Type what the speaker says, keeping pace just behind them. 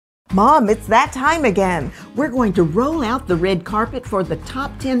Mom, it's that time again. We're going to roll out the red carpet for the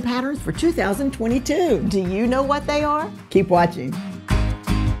top 10 patterns for 2022. Do you know what they are? Keep watching.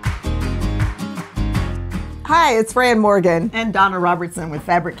 Hi, it's Fran Morgan. And Donna Robertson with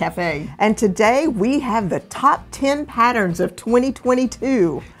Fabric Café. And today we have the top 10 patterns of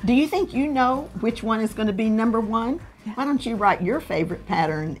 2022. Do you think you know which one is going to be number one? Why don't you write your favorite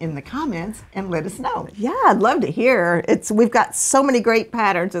pattern in the comments and let us know? Yeah, I'd love to hear. We've got so many great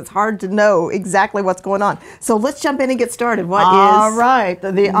patterns, it's hard to know exactly what's going on. So let's jump in and get started. All right,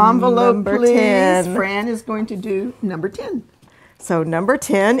 the envelope, number please. 10. Fran is going to do number 10. So number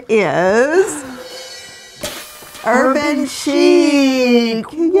 10 is Urban Chic.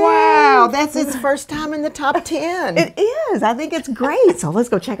 Wow, that's its first time in the top 10. It is. I think it's great. So let's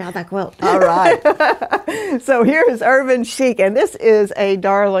go check out that quilt. All right. So here's Urban Chic, and this is a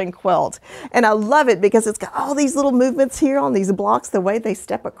darling quilt. And I love it because it's got all these little movements here on these blocks, the way they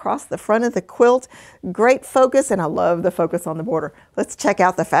step across the front of the quilt. Great focus, and I love the focus on the border. Let's check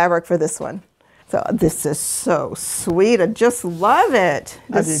out the fabric for this one. So this is so sweet. I just love it.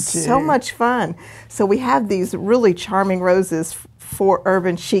 This is so much fun. So we have these really charming roses for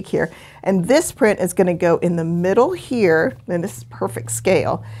Urban Chic here. And this print is going to go in the middle here, and this is perfect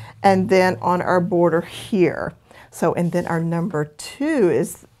scale, and then on our border here. So, and then our number 2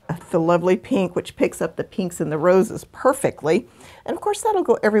 is the lovely pink, which picks up the pinks and the roses perfectly. And of course, that'll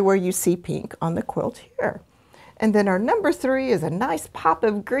go everywhere you see pink on the quilt here. And then our number 3 is a nice pop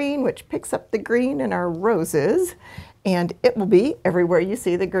of green, which picks up the green in our roses. And it will be everywhere you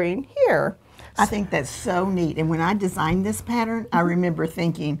see the green here. I think that's so neat. And when I designed this pattern, I remember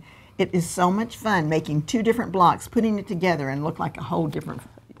thinking, it is so much fun making 2 different blocks, putting it together and look like a whole different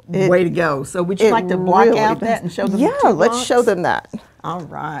way to go. So would you like to block out that and show them the 2 blocks? Let's show them that. All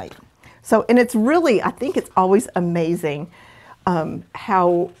right. So, and it's really, I think it's always amazing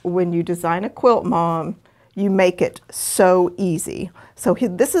how when you design a quilt, Mom, you make it so easy. So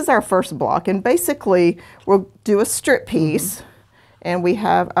this is our first block, and basically we'll do a strip piece, and we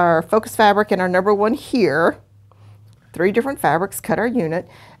have our focus fabric and our number 1 here, 3 different fabrics, cut our unit,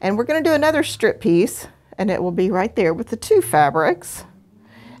 and we're going to do another strip piece, and it will be right there with the 2 fabrics,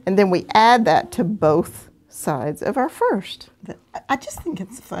 and then we add that to both sides of our first. I just think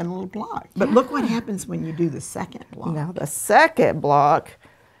it's a fun little block. But look what happens when you do the second block. Now the second block,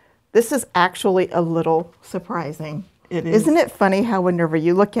 this is actually a little surprising. It is. Isn't it funny how whenever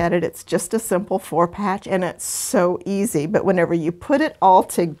you look at it, it's just a simple 4-patch and it's so easy, but whenever you put it all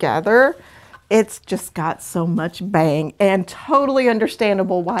together, it's just got so much bang, and totally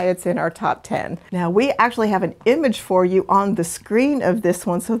understandable why it's in our top 10. Now we actually have an image for you on the screen of this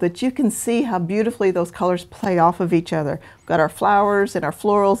one so that you can see how beautifully those colors play off of each other. We've got our flowers and our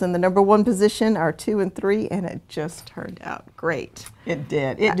florals in the number 1 position, our 2 and 3, and it just turned out great. It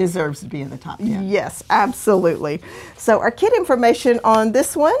did. It deserves to be in the top 10. Yes, absolutely. So our kit information on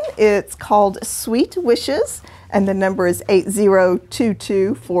this one, it's called Sweet Wishes, and the number is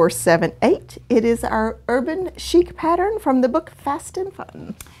 8022478. It is our Urban Chic pattern from the book Fast and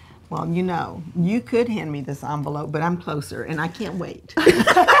Fun. Well, you know, you could hand me this envelope, but I'm closer, and I can't wait.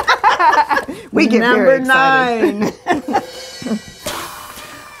 We get number very excited. 9.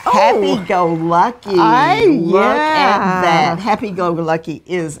 Happy-Go-Lucky. Look at that. Happy-Go-Lucky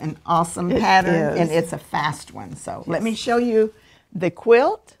is an awesome pattern, and it's a fast one. So let me show you the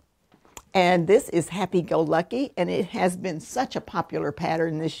quilt. And this is Happy-Go-Lucky, and it has been such a popular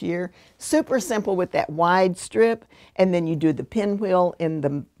pattern this year. Super simple with that wide strip, and then you do the pinwheel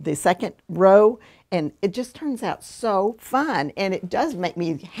in the second row, and it just turns out so fun, and it does make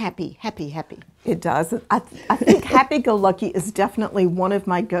me happy, happy, happy. It does. I think Happy-Go-Lucky is definitely one of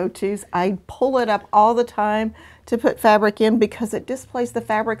my go-tos. I pull it up all the time to put fabric in because it displays the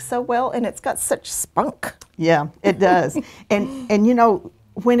fabric so well, and it's got such spunk. Yeah, it does. and you know,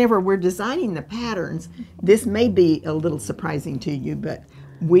 whenever we're designing the patterns, this may be a little surprising to you, but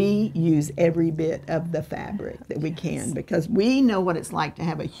we use every bit of the fabric that we can because we know what it's like to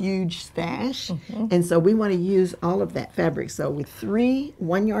have a huge stash, and so we want to use all of that fabric. So with 3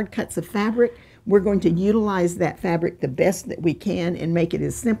 1-yard cuts of fabric, we're going to utilize that fabric the best that we can and make it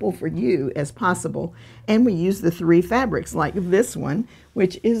as simple for you as possible. And we use the 3 fabrics like this one,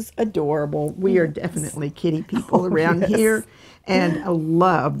 which is adorable. We are definitely kitty people around here, and I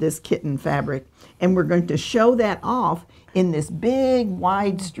love this kitten fabric. And we're going to show that off in this big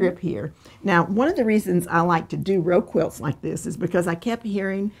wide strip here. Now, one of the reasons I like to do row quilts like this is because I kept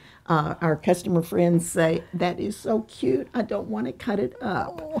hearing our customer friends say, that is so cute, I don't want to cut it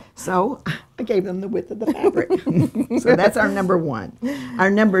up. So I gave them the width of the fabric. So that's our number 1. Our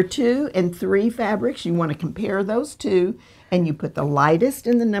number 2 and 3 fabrics, you want to compare those 2 and you put the lightest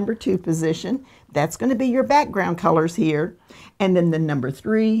in the number 2 position. That's going to be your background colors here. And then the number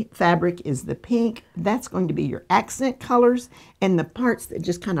 3 fabric is the pink. That's going to be your accent colors and the parts that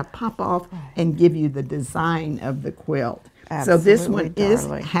just kind of pop off and give you the design of the quilt. Absolutely, so this one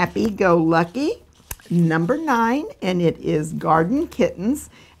darling. is Happy Go Lucky, number 9, and it is Garden Kittens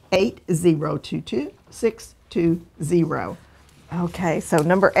 8022620. Okay, so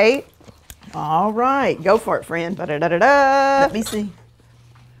number 8. All right, go for it, friend. Ba-da-da-da-da. Let me see.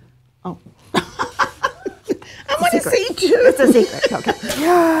 Oh. I want to see too. It's a secret. Okay.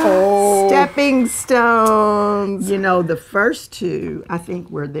 Oh. Stepping stones. You know, the first 2, I think,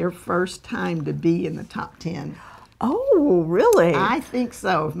 were their first time to be in the top 10. Oh, really? I think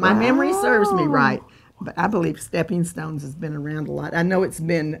so. If my memory serves me right. But I believe Stepping Stones has been around a lot. I know it's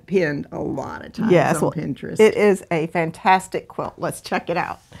been pinned a lot of times on Pinterest. It is a fantastic quilt. Let's check it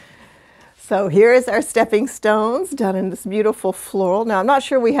out. So here is our Stepping Stones done in this beautiful floral. Now, I'm not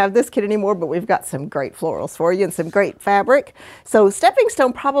sure we have this kit anymore, but we've got some great florals for you and some great fabric. So Stepping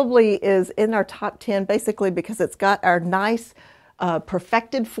Stone probably is in our top 10 basically because it's got our nice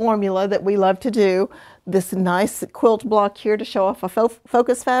perfected formula that we love to do, this nice quilt block here to show off a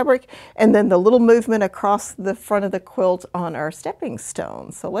focus fabric, and then the little movement across the front of the quilt on our stepping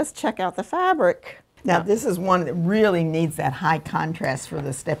stones. So let's check out the fabric. Now this is one that really needs that high contrast for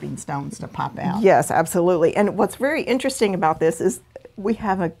the stepping stones to pop out. Yes, absolutely. And what's very interesting about this is we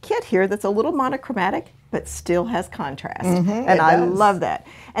have a kit here that's a little monochromatic, but still has contrast. And I love that.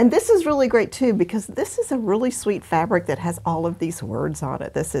 And this is really great too, because this is a really sweet fabric that has all of these words on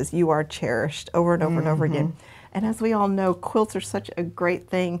it. This is "You are cherished" over and over and over again. And as we all know, quilts are such a great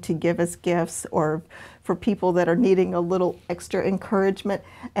thing to give as gifts or for people that are needing a little extra encouragement,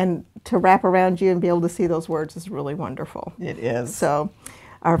 and to wrap around you and be able to see those words is really wonderful. It is. So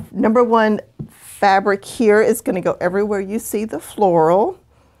our number 1 fabric here is going to go everywhere you see the floral.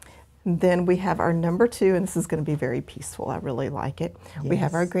 And then we have our number 2, and this is going to be very peaceful. I really like it. Yes. We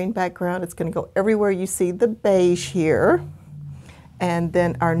have our green background. It's going to go everywhere you see the beige here. And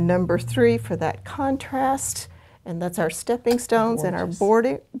then our number 3 for that contrast, and that's our stepping stones. Gorgeous. And our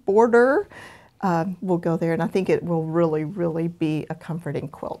border will go there, and I think it will really, really be a comforting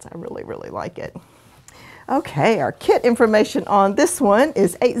quilt. I really, really like it. Okay, our kit information on this one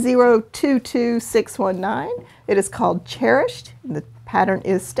is 8022619. It is called Cherished. The pattern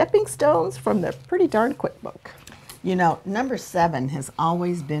is Stepping Stones from the Pretty Darn Quick book. You know, number 7 has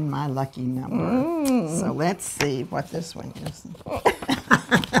always been my lucky number. So let's see what this one is.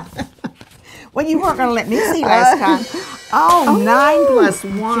 Well, you weren't going to let me see last time. Oh, 9 plus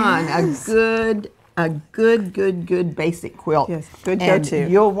 1. Yes. A good basic quilt. Yes, good go-to. go-to.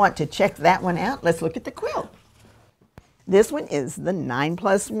 You'll want to check that one out. Let's look at the quilt. This one is the 9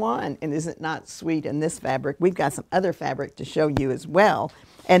 plus 1, and isn't it not sweet in this fabric? We've got some other fabric to show you as well.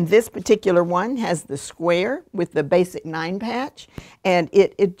 And this particular one has the square with the basic 9 patch, and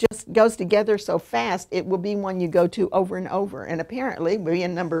it just goes together so fast, it will be one you go to over and over. And apparently,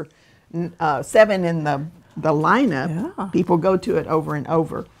 being number 7 in the lineup, people go to it over and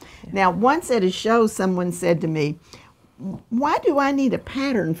over. Now, once at a show, someone said to me, "Why do I need a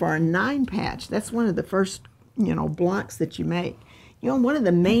pattern for a 9 patch? That's one of the first, blocks that you make." One of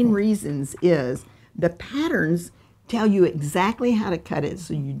the main reasons is the patterns tell you exactly how to cut it,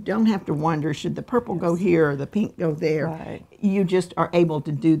 so you don't have to wonder, should the purple go here or the pink go there? Right. You just are able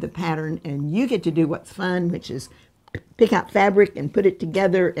to do the pattern, and you get to do what's fun, which is pick out fabric and put it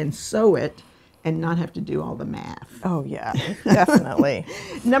together and sew it, and not have to do all the math. Oh yeah, definitely.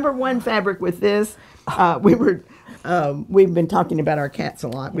 Number 1 fabric with this, we've been talking about our cats a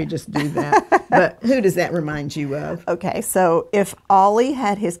lot. We just do that. But who does that remind you of? Okay, so if Ollie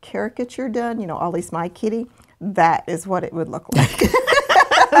had his caricature done, Ollie's my kitty, that is what it would look like.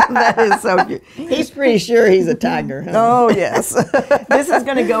 That is so cute. He's pretty sure he's a tiger, huh? Oh yes. This is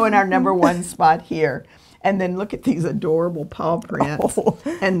going to go in our number 1 spot here. And then look at these adorable paw prints. Oh.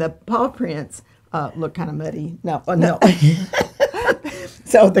 And the paw prints look kind of muddy. No.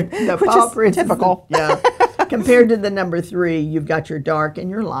 So the paw prints typical. Compared to the number 3, you've got your dark and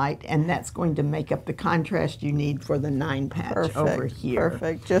your light, and that's going to make up the contrast you need for the 9 patch over here.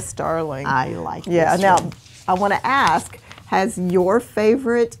 Perfect, just darling. I like this. Yeah, now I want to ask, has your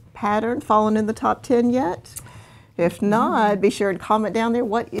favorite pattern fallen in the top 10 yet? If not, be sure and comment down there.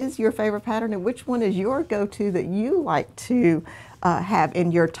 What is your favorite pattern, and which one is your go-to that you like to have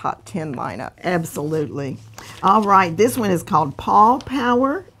in your top 10 lineup? Absolutely. All right, this one is called Paw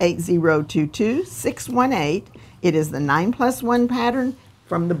Power 8022618. It is the 9 plus 1 pattern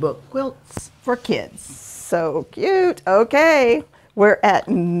from the book Quilts for Kids. So cute. Okay, we're at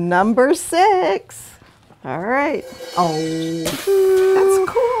number 6. All right. Oh, that's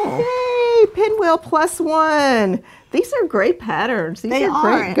cool. Yay, Pinwheel +1. These are great patterns. These They are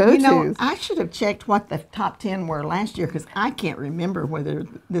great go-tos. You know, I should have checked what the top 10 were last year because I can't remember whether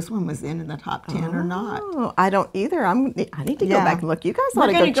this one was in the top 10 or not. Oh, I don't either. I need to go back and look. You guys ought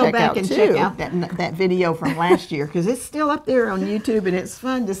to go back and check out too. that video from last year because it's still up there on YouTube and it's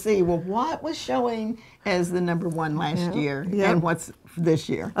fun to see. Well, what was showing as the #1 last year and what's this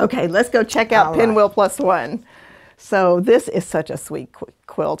year? Okay, let's go check out Pinwheel +1. So this is such a sweet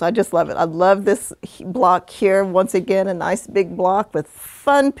quilt. I just love it. I love this block here. Once again, a nice big block with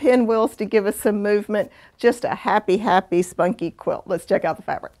fun pinwheels to give us some movement. Just a happy, happy, spunky quilt. Let's check out the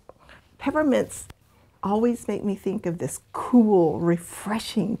fabric. Peppermints always make me think of this cool,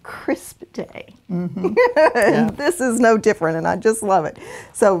 refreshing, crisp day. And this is no different, and I just love it.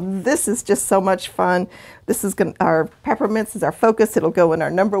 So this is just so much fun. This is our peppermints is our focus. It'll go in our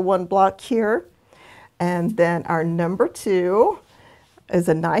 #1 block here. And then our #2 is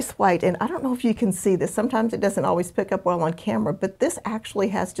a nice white. And I don't know if you can see this. Sometimes it doesn't always pick up well on camera, but this actually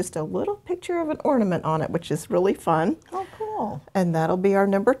has just a little picture of an ornament on it, which is really fun. Oh, cool. And that'll be our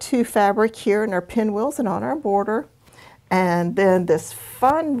 #2 fabric here in our pinwheels and on our border. And then this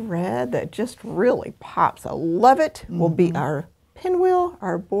fun red that just really pops, I love it, will be our pinwheel,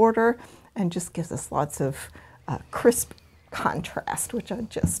 our border, and just gives us lots of crisp contrast, which I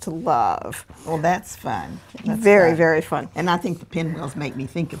just love. Well, that's fun. That's very, very fun. And I think the pinwheels make me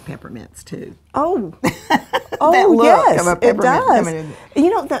think of peppermints too. Oh, that look yes, of a it does. I mean, you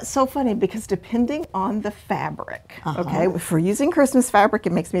know, that's so funny because depending on the fabric, okay, if we're using Christmas fabric,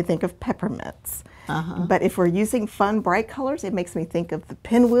 it makes me think of peppermints. But if we're using fun, bright colors, it makes me think of the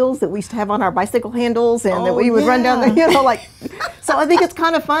pinwheels that we used to have on our bicycle handles and that we would run down the, you know, like, so I think it's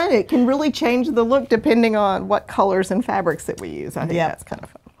kind of fun. It can really change the look depending on what colors and fabrics that we use. I think that's kind of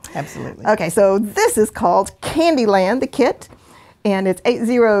fun. Absolutely. Okay, so this is called Candyland, the kit, and it's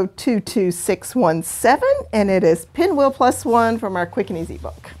 8022617, and it is Pinwheel +1 from our Quick and Easy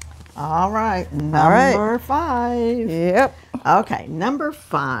book. All right, number 5. Yep. Okay, number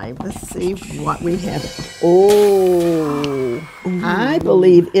 5. Let's see what we have. Oh, I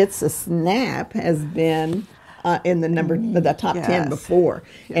believe It's a Snap has been in the top 10 before,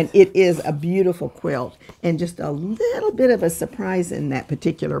 and it is a beautiful quilt and just a little bit of a surprise in that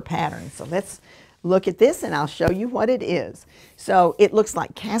particular pattern. So let's look at this and I'll show you what it is. So it looks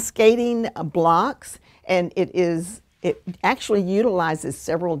like cascading blocks, and it actually utilizes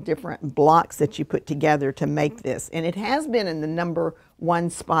several different blocks that you put together to make this. And it has been in the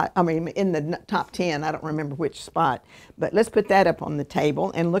 #1 spot, I mean in the top 10, I don't remember which spot. But let's put that up on the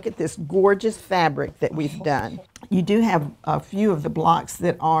table and look at this gorgeous fabric that we've done. You do have a few of the blocks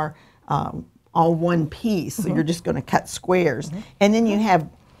that are all one piece, so you're just gonna cut squares. And then you have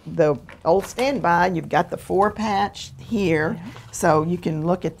the old standby, you've got the 4-patch here. So you can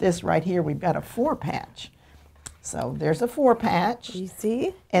look at this right here, we've got a 4-patch. So there's a 4-patch.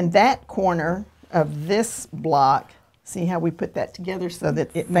 Easy. And that corner of this block, see how we put that together so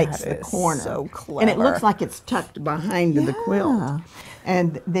that it makes the corner. So clever. And it looks like it's tucked behind the quilt.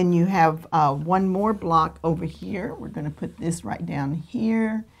 And then you have one more block over here. We're going to put this right down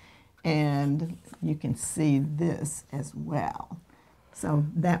here. And you can see this as well. So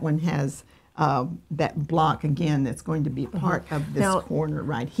that one has that block again that's going to be part of this corner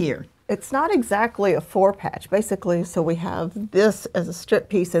right here. It's not exactly a 4-patch, basically, so we have this as a strip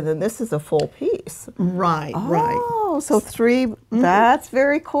piece and then this is a full piece. Right, right. Oh, so 3, that's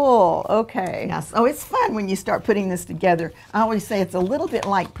very cool. Okay. Yes, oh, it's fun when you start putting this together. I always say it's a little bit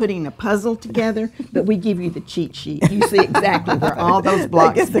like putting a puzzle together, but we give you the cheat sheet. You see exactly where all those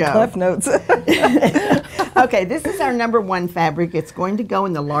blocks go. The Cliff Notes. Okay, this is our #1 fabric. It's going to go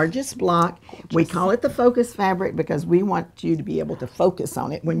in the largest block. We call it the focus fabric because we want you to be able to focus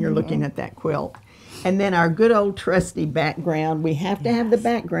on it when you're looking at that quilt. And then our good old trusty background. We have to have the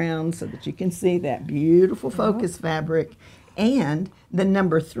background so that you can see that beautiful focus fabric. And the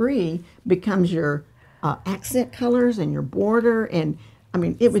 #3 becomes your accent colors and your border. And I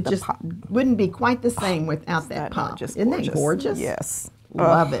mean, it would just wouldn't be quite the same without that pop. Isn't that gorgeous? Yes.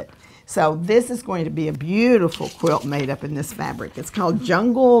 Love it. So this is going to be a beautiful quilt made up in this fabric. It's called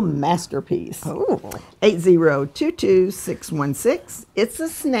Jungle Masterpiece. Oh. 8022616. It's a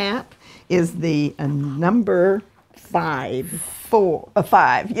Snap is the number 5.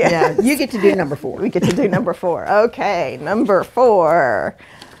 5, yes. Yeah, you get to do number 4. We get to do number 4. Okay, number 4.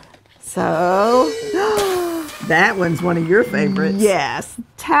 So, that one's one of your favorites. Yes,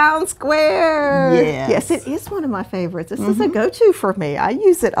 Town Square. Yes. Yes, it is one of my favorites. This is a go-to for me. I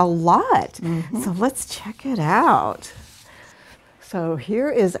use it a lot. So let's check it out. So here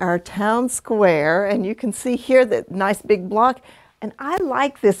is our town square, and you can see here that nice big block. And I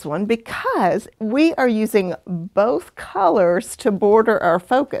like this one because we are using both colors to border our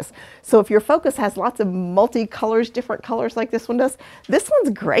focus. So if your focus has lots of multi-colors, different colors like this one does, this one's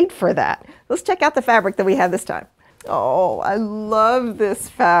great for that. Let's check out the fabric that we have this time. Oh, I love this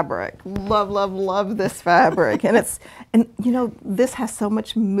fabric. Love, love, love this fabric. And you know, this has so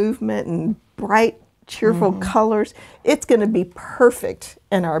much movement and bright, cheerful colors. It's going to be perfect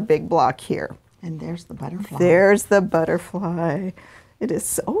in our big block here. And there's the butterfly. There's the butterfly. It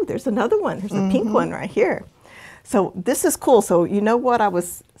is, oh, there's another one. There's a pink one right here. So this is cool. So you know what I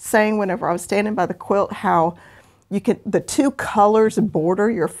was saying whenever I was standing by the quilt, how the two colors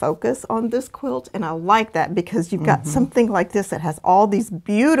border your focus on this quilt. And I like that because you've got something like this that has all these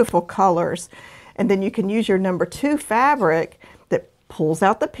beautiful colors. And then you can use your number 2 fabric that pulls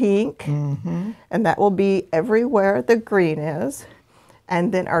out the pink. And that will be everywhere the green is.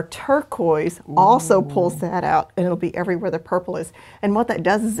 And then our turquoise also pulls that out, and it'll be everywhere the purple is. And what that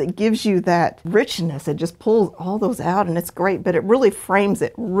does is it gives you that richness. It just pulls all those out, and it's great, but it really frames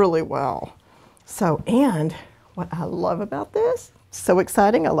it really well. So, and what I love about this, so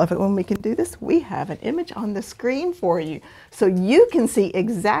exciting, I love it when we can do this, we have an image on the screen for you. So you can see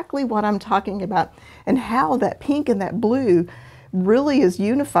exactly what I'm talking about and how that pink and that blue really is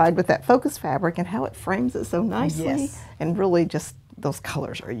unified with that focus fabric and how it frames it so nicely. And really just, those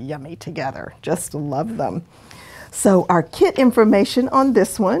colors are yummy together. Just love them. So our kit information on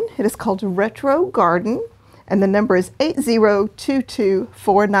this one, it is called Retro Garden, and the number is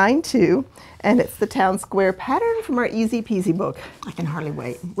 8022492, and it's the town square pattern from our Easy Peasy book. I can hardly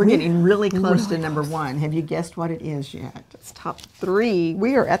wait. We're getting really close to number 1. Have you guessed what it is yet? It's top 3.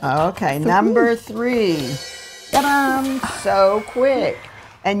 We are at the top 3. Number 3. Ta-da! So quick.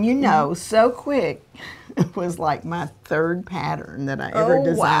 And you know, so quick was like my 3rd pattern that I ever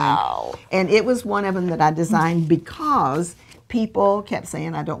designed. Wow. And it was one of them that I designed because people kept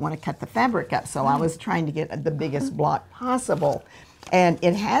saying I don't want to cut the fabric up. So I was trying to get the biggest block possible. And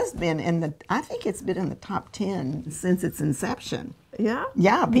it has been I think it's been in the top 10 since its inception. Yeah?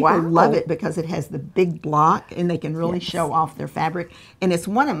 Yeah, people love it because it has the big block and they can really show off their fabric. And it's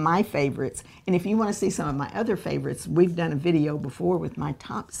one of my favorites. And if you want to see some of my other favorites, we've done a video before with my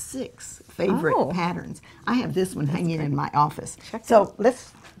top 6 favorite patterns. I have this one hanging in my office. So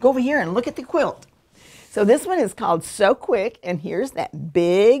let's go over here and look at the quilt. So this one is called So Quick, and here's that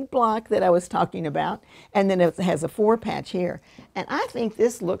big block that I was talking about, and then it has a 4-patch here. And I think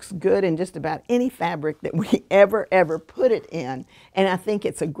this looks good in just about any fabric that we ever put it in. And I think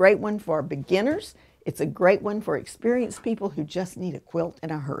it's a great one for beginners. It's a great one for experienced people who just need a quilt in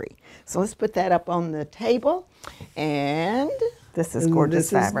a hurry. So let's put that up on the table. And this is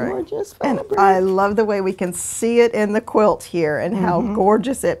gorgeous fabric. Gorgeous fabric. And I love the way we can see it in the quilt here and how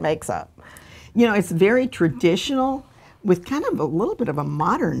gorgeous it makes up. You know, it's very traditional with kind of a little bit of a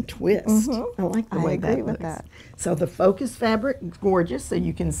modern twist. I like the way that looks. So the focus fabric is gorgeous, so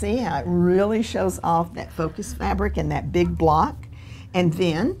you can see how it really shows off that focus fabric and that big block. And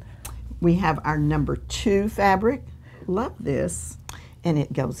then we have our number 2 fabric. Love this. And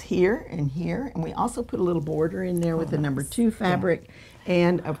it goes here and here. And we also put a little border in there with the number 2 fabric.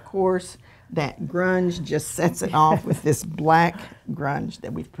 And of course, that grunge just sets it off with this black grunge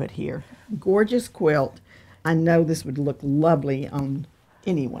that we've put here. Gorgeous quilt. I know this would look lovely on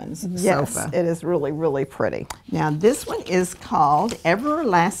anyone's sofa. It is really, really pretty. Now this one is called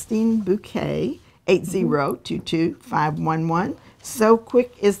Everlasting Bouquet 8022511. So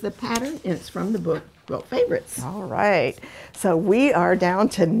Quick is the pattern, and it's from the book Quilt Favorites. All right. So we are down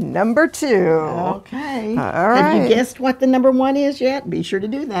to number 2. Okay. All right. Have you guessed what the number 1 is yet? Be sure to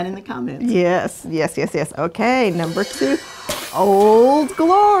do that in the comments. Yes. Okay, number 2, Old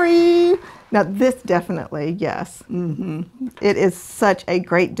Glory. Now this definitely, yes. It is such a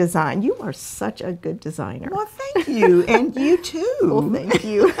great design. You are such a good designer. Well, thank you. And you too. Well, thank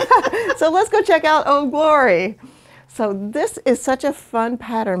you. So let's go check out Old Glory. So this is such a fun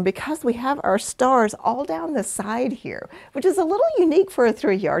pattern because we have our stars all down the side here, which is a little unique for a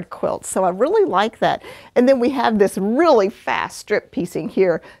 3-yard quilt. So I really like that. And then we have this really fast strip piecing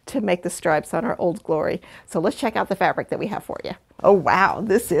here to make the stripes on our Old Glory. So let's check out the fabric that we have for you. Oh, wow,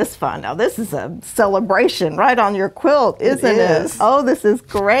 this is fun. Now this is a celebration right on your quilt, isn't it? Oh, this is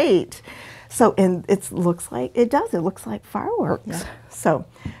great. So, and it looks like fireworks. Yeah. So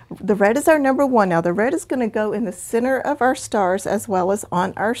the red is our number 1. Now the red is going to go in the center of our stars as well as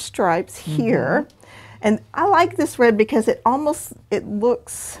on our stripes here. And I like this red because it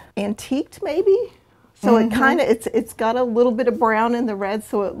looks antiqued maybe. So it kind of, it's got a little bit of brown in the red,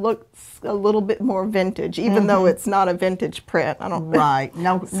 so it looks a little bit more vintage, even though it's not a vintage print. I don't. Right.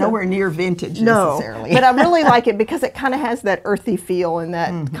 No, nowhere near vintage necessarily. But I really like it because it kind of has that earthy feel and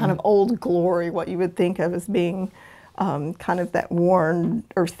that kind of old glory, what you would think of as being kind of that worn,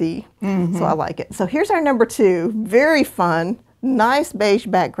 earthy. So I like it. So here's our number 2. Very fun. Nice beige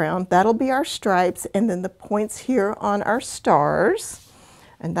background. That'll be our stripes, and then the points here on our stars.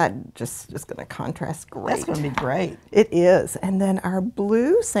 And that just is going to contrast great. That's going to be great. It is. And then our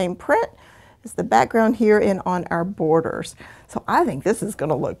blue, same print, is the background here and on our borders. So I think this is going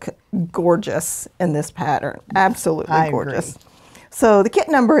to look gorgeous in this pattern. Absolutely gorgeous. Agree. So the kit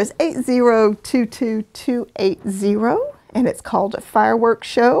number is 8022280, and it's called Fireworks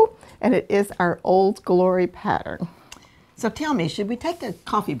Show, and it is our Old Glory pattern. So tell me, should we take a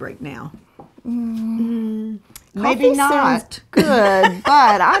coffee break now? Maybe not. Good,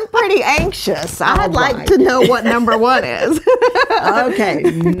 but I'm pretty anxious. I'd like to know what number 1 is. Okay,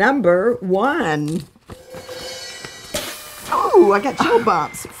 number 1. Oh, I got chill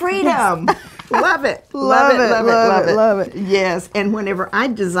bumps. Freedom. Love it. Love it. Yes, and whenever I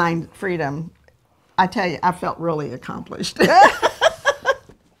designed Freedom, I tell you, I felt really accomplished.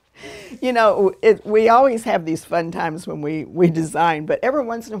 You know, we always have these fun times when we design, but every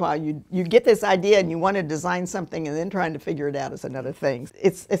once in a while you get this idea and you want to design something, and then trying to figure it out is another thing.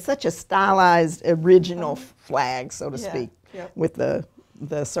 It's such a stylized, original flag, so to speak, with the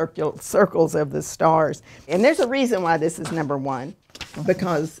circles of the stars. And there's a reason why this is number 1,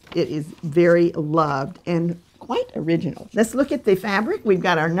 because it is very loved and quite original. Let's look at the fabric. We've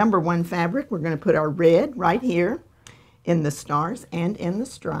got our number 1 fabric. We're going to put our red right here in the stars and in the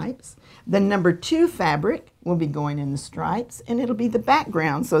stripes. The number 2 fabric will be going in the stripes, and it'll be the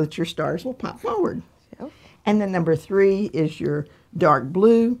background so that your stars will pop forward. Yep. And then number 3 is your dark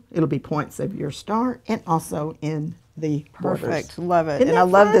blue. It'll be points of your star, and also in the Perfect. borders. Love it. Isn't And that I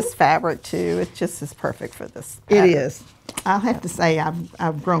love fun? this fabric too. It just is perfect for this pattern. It is. I'll have to say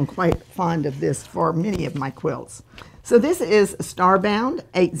I've grown quite fond of this for many of my quilts. So this is Starbound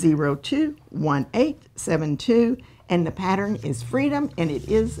 8021872. And the pattern is Freedom, and it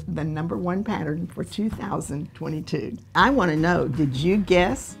is the number 1 pattern for 2022. I want to know, did you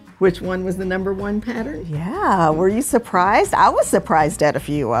guess which one was the number 1 pattern? Yeah, were you surprised? I was surprised at a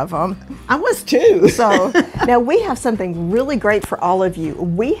few of them. I was too. So now we have something really great for all of you.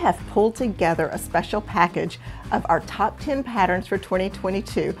 We have pulled together a special package of our top 10 patterns for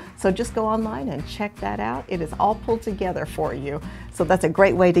 2022. So just go online and check that out. It is all pulled together for you. So that's a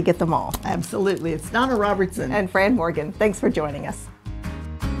great way to get them all. Absolutely. It's Donna Robertson and Fran Morgan. Thanks for joining us.